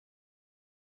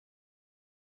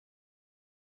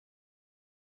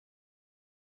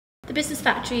The Business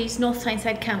Factory is North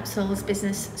Tyneside Council's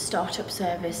business start-up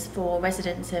service for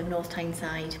residents of North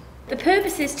Tyneside. The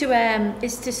purpose is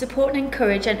to support and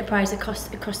encourage enterprise across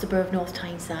the borough of North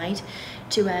Tyneside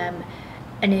to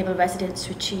enable residents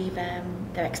to achieve their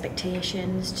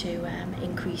expectations, to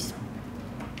increase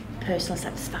personal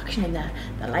satisfaction in their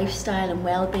lifestyle and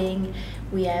well-being.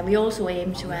 We also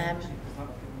aim to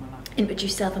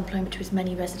introduce self-employment to as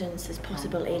many residents as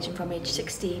possible, aging from age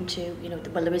 16 to,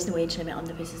 well, there is no age limit on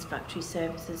the Business Factory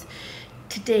services.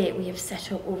 To date, we have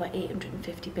set up over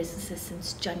 850 businesses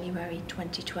since January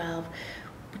 2012,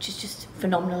 which is just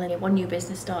phenomenal. And one new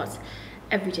business starts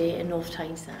every day in North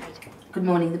Tyneside. Good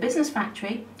morning, the Business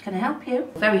Factory. Can I help you?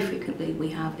 Very frequently we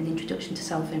have an introduction to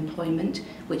self-employment,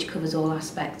 which covers all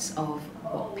aspects of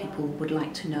what people would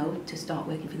like to know to start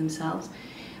working for themselves.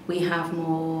 We have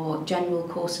more general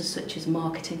courses such as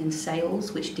marketing and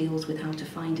sales, which deals with how to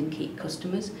find and keep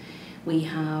customers. We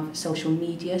have social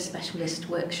media specialist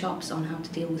workshops on how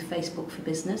to deal with Facebook for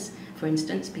business, for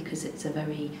instance, because it's a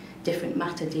very different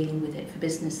matter dealing with it for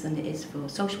business than it is for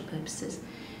social purposes.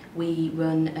 We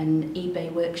run an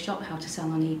eBay workshop, how to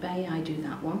sell on eBay, I do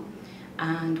that one.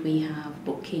 And we have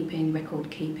bookkeeping, record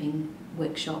keeping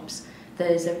workshops.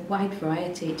 There's a wide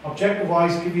variety.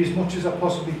 Objective-wise, give you as much as I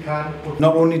possibly can.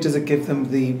 Not only does it give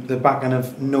them the backend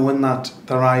of knowing that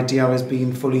their idea is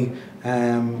being fully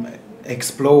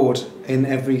explored in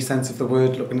every sense of the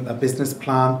word, looking at their business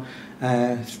plan,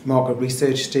 market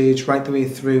research stage, right the way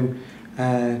through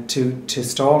to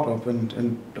start up and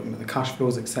looking at the cash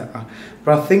flows, etc.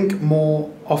 But I think more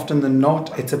often than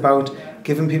not, it's about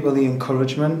giving people the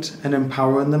encouragement and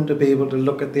empowering them to be able to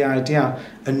look at the idea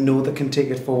and know they can take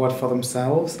it forward for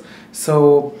themselves.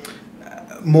 So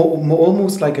more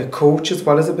almost like a coach as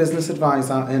well as a business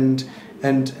advisor, and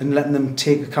letting them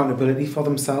take accountability for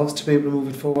themselves to be able to move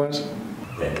it forward.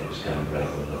 I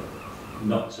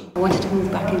wanted to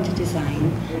move back into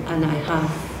design, and I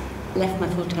have left my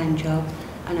full-time job,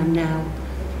 and I'm now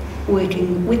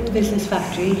working with the Business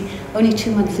Factory, only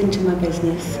 2 months into my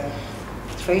business.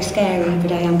 It's very scary,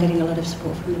 but I am getting a lot of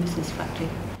support from the Business Factory.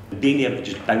 Being able to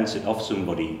just bounce it off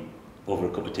somebody over a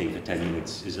cup of tea for 10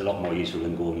 minutes is a lot more useful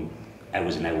than going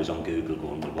hours and hours on Google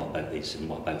going, well, what about this and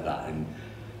what about that, and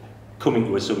coming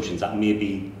to assumptions that may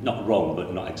be not wrong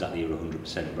but not exactly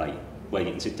 100% right, where you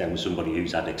can sit down with somebody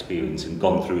who's had experience and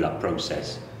gone through that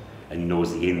process and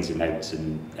knows the ins and outs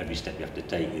and every step you have to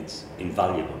take. It's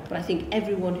invaluable. But I think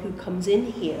everyone who comes in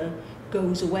here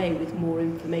goes away with more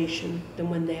information than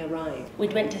when they arrive.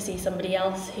 We'd went to see somebody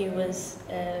else who was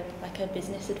like a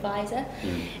business advisor,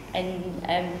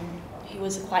 and he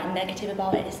was quite negative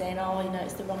about it, saying,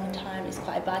 it's the wrong time, it's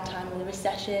quite a bad time with a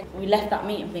recession. We left that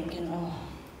meeting thinking,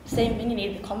 same thing, you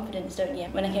need the confidence, don't you?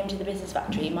 When I came to the Business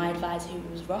Factory, my advisor, who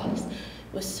was Ross,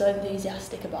 was so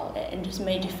enthusiastic about it and just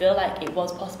made you feel like it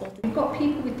was possible. We've got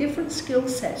people with different skill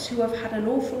sets who have had an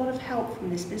awful lot of help from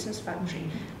this Business Factory.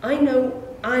 I know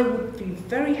I would be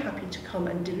very happy to come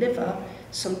and deliver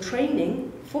some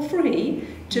training for free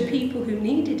to people who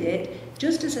needed it,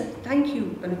 just as a thank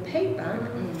you and a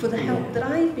payback for the help that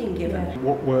I've been given.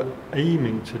 What we're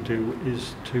aiming to do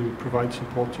is to provide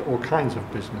support to all kinds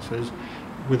of businesses.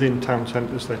 Within town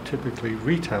centres, they're typically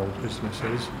retail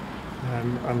businesses,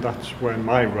 and that's where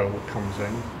my role comes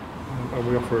in. And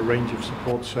we offer a range of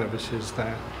support services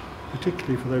there,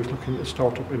 particularly for those looking to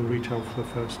start up in retail for the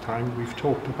first time. We've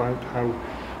talked about how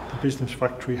the Business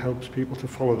Factory helps people to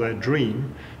follow their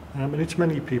dream, and it's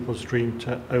many people's dream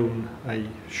to own a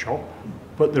shop.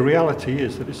 But the reality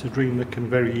is that it's a dream that can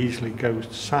very easily go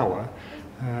sour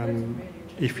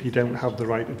if you don't have the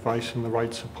right advice and the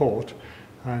right support.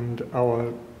 And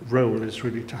our role is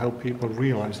really to help people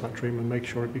realise that dream and make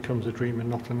sure it becomes a dream and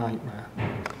not a nightmare.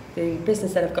 The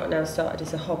business that I've got now started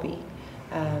as a hobby,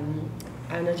 and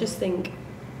I just think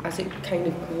as it kind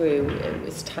of grew, it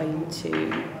was time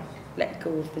to let go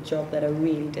of the job that I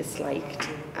really disliked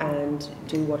and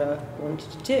do what I wanted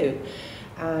to do.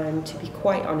 And to be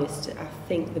quite honest, I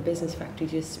think the Business Factory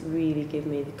just really gave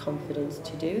me the confidence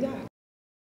to do that.